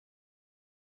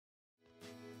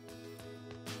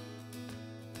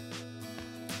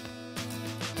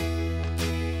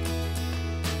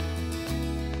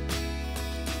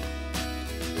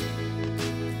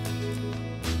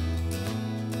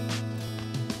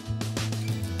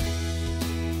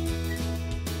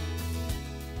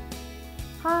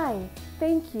Hi,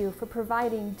 thank you for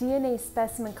providing DNA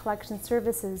specimen collection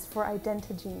services for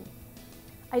Identigene.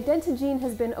 Identigene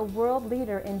has been a world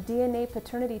leader in DNA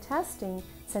paternity testing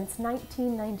since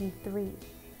 1993.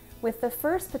 With the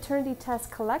first paternity test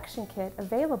collection kit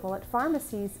available at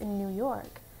pharmacies in New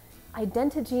York,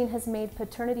 Identigene has made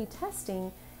paternity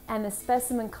testing and the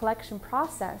specimen collection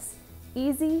process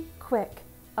easy, quick,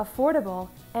 affordable,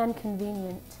 and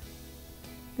convenient.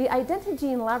 The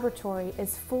Identigene laboratory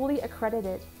is fully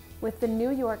accredited with the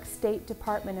New York State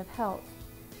Department of Health.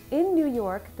 In New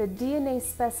York, the DNA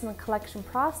specimen collection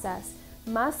process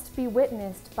must be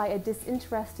witnessed by a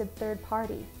disinterested third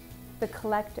party, the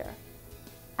collector.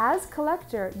 As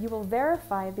collector, you will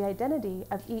verify the identity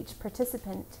of each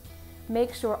participant,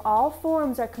 make sure all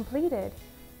forms are completed,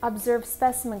 observe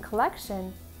specimen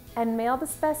collection, and mail the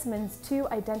specimens to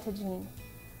Identigene.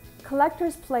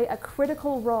 Collectors play a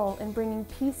critical role in bringing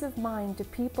peace of mind to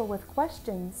people with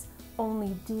questions only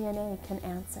DNA can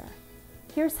answer.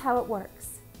 Here's how it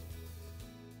works.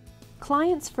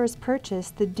 Clients first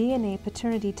purchase the DNA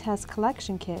paternity test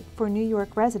collection kit for New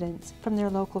York residents from their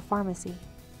local pharmacy.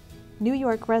 New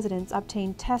York residents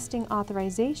obtain testing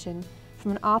authorization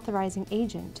from an authorizing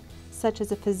agent, such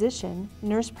as a physician,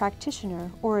 nurse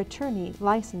practitioner, or attorney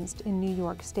licensed in New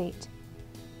York State.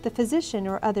 The physician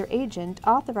or other agent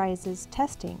authorizes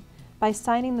testing by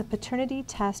signing the paternity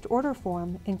test order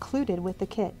form included with the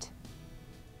kit.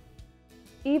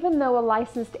 Even though a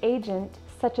licensed agent,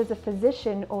 such as a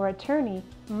physician or attorney,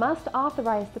 must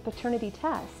authorize the paternity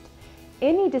test,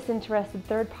 any disinterested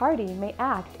third party may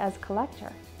act as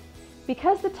collector.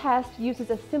 Because the test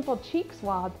uses a simple cheek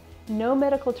swab, no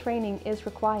medical training is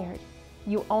required.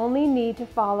 You only need to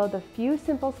follow the few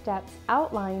simple steps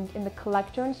outlined in the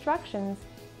collector instructions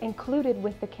included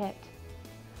with the kit.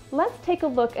 Let's take a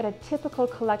look at a typical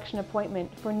collection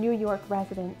appointment for New York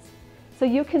residents, so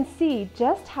you can see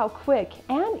just how quick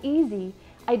and easy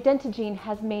Identigene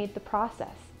has made the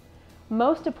process.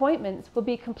 Most appointments will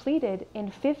be completed in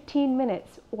 15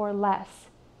 minutes or less.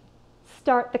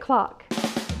 Start the clock.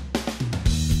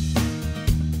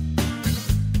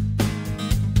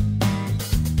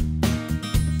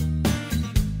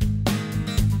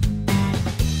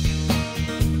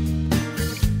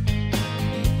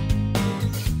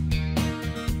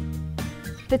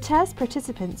 The test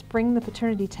participants bring the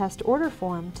paternity test order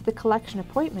form to the collection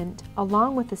appointment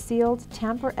along with the sealed,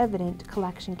 tamper-evident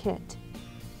collection kit.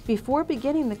 Before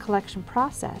beginning the collection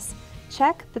process,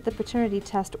 check that the paternity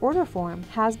test order form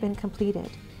has been completed.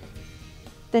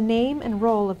 The name and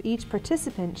role of each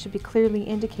participant should be clearly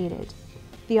indicated.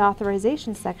 The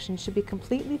authorization section should be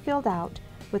completely filled out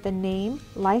with a name,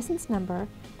 license number,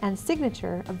 and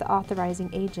signature of the authorizing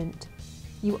agent.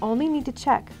 You only need to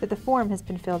check that the form has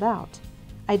been filled out.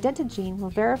 Identigene will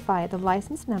verify the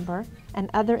license number and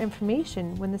other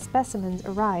information when the specimens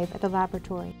arrive at the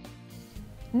laboratory.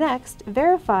 Next,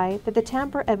 verify that the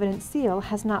tamper-evident seal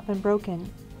has not been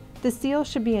broken. The seal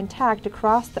should be intact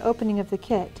across the opening of the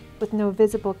kit, with no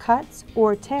visible cuts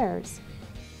or tears.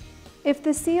 If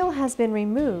the seal has been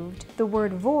removed, the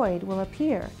word void will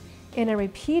appear in a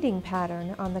repeating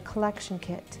pattern on the collection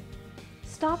kit.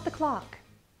 Stop the clock.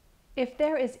 If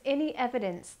there is any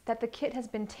evidence that the kit has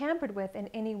been tampered with in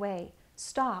any way,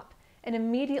 stop and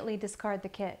immediately discard the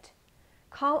kit.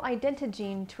 Call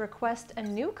Identigene to request a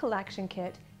new collection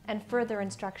kit and further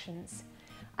instructions.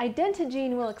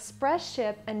 Identigene will express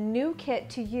ship a new kit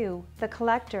to you, the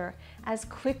collector, as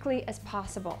quickly as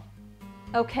possible.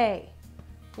 Okay,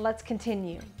 let's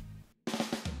continue.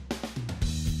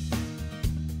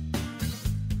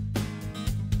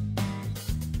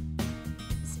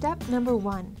 Step number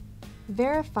 1.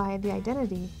 Verify the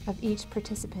identity of each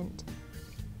participant.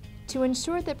 To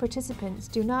ensure that participants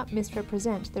do not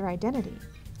misrepresent their identity,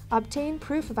 obtain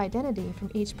proof of identity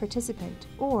from each participant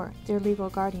or their legal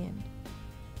guardian.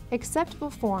 Acceptable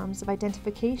forms of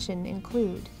identification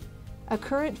include a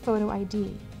current photo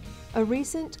ID, a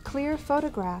recent clear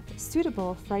photograph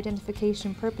suitable for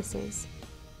identification purposes,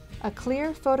 a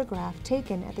clear photograph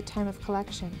taken at the time of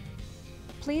collection.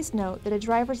 Please note that a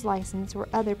driver's license or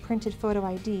other printed photo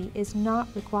ID is not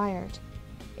required.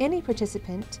 Any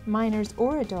participant, minors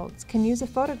or adults, can use a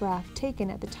photograph taken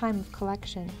at the time of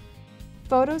collection.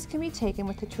 Photos can be taken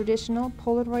with a traditional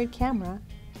Polaroid camera,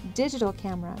 digital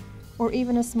camera, or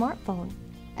even a smartphone,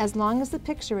 as long as the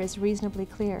picture is reasonably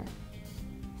clear.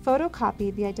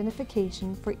 Photocopy the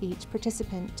identification for each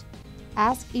participant.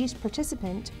 Ask each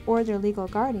participant or their legal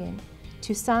guardian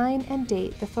to sign and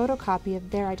date the photocopy of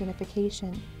their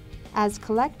identification. As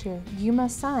collector, you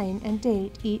must sign and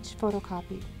date each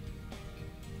photocopy.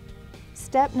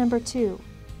 Step number 2.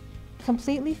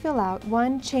 Completely fill out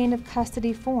one chain of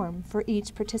custody form for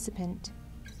each participant.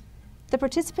 The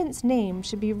participant's name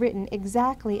should be written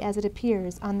exactly as it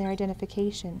appears on their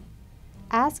identification.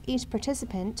 Ask each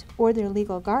participant or their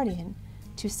legal guardian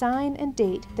to sign and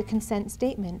date the consent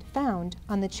statement found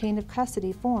on the chain of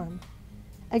custody form.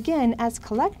 Again, as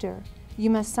collector, you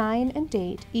must sign and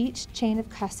date each chain of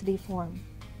custody form.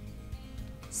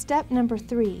 Step number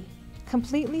 3.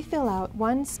 Completely fill out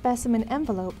one specimen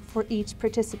envelope for each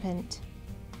participant.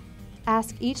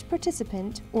 Ask each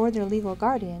participant or their legal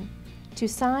guardian to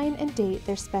sign and date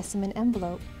their specimen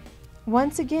envelope.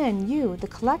 Once again, you, the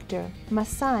collector,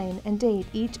 must sign and date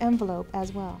each envelope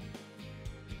as well.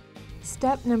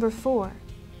 Step number 4.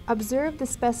 Observe the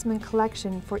specimen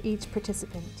collection for each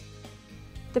participant.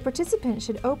 The participant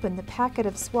should open the packet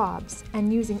of swabs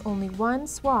and, using only one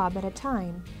swab at a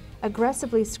time,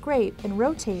 aggressively scrape and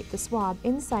rotate the swab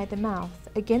inside the mouth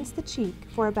against the cheek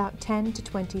for about 10 to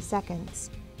 20 seconds.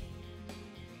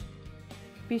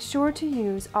 Be sure to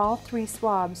use all 3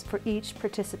 swabs for each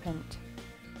participant.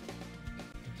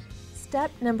 Step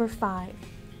number 5.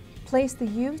 Place the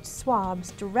used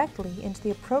swabs directly into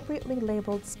the appropriately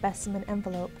labeled specimen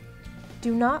envelope.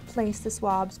 Do not place the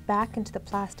swabs back into the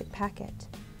plastic packet.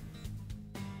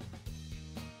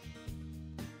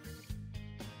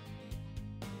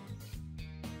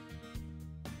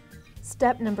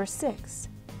 Step number 6.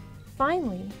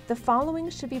 Finally, the following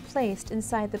should be placed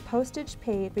inside the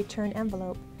postage-paid return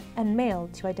envelope and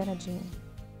mailed to Identigene.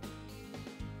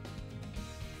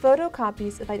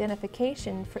 Photocopies of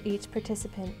identification for each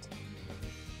participant.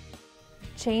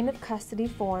 Chain of custody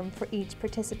form for each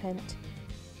participant.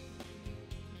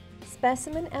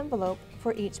 Specimen envelope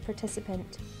for each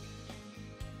participant.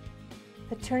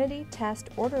 Paternity test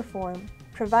order form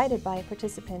provided by a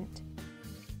participant.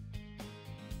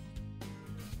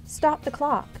 Stop the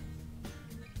clock.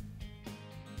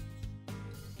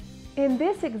 In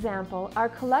this example, our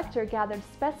collector gathered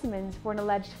specimens for an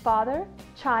alleged father,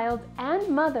 child, and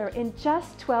mother in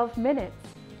just 12 minutes.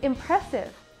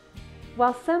 Impressive!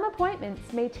 While some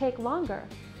appointments may take longer,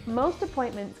 most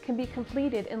appointments can be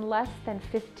completed in less than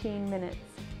 15 minutes.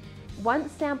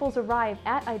 Once samples arrive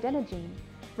at Identigene,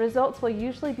 results will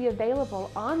usually be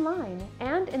available online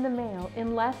and in the mail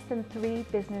in less than 3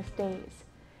 business days.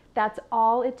 That's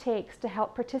all it takes to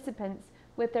help participants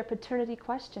with their paternity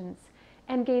questions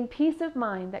and gain peace of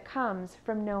mind that comes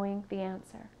from knowing the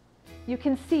answer. You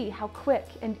can see how quick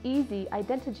and easy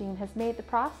Identigene has made the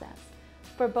process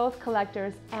for both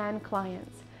collectors and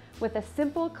clients, with a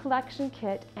simple collection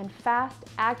kit and fast,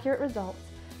 accurate results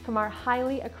from our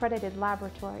highly accredited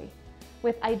laboratory.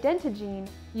 With Identigene,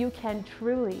 you can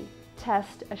truly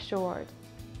test assured.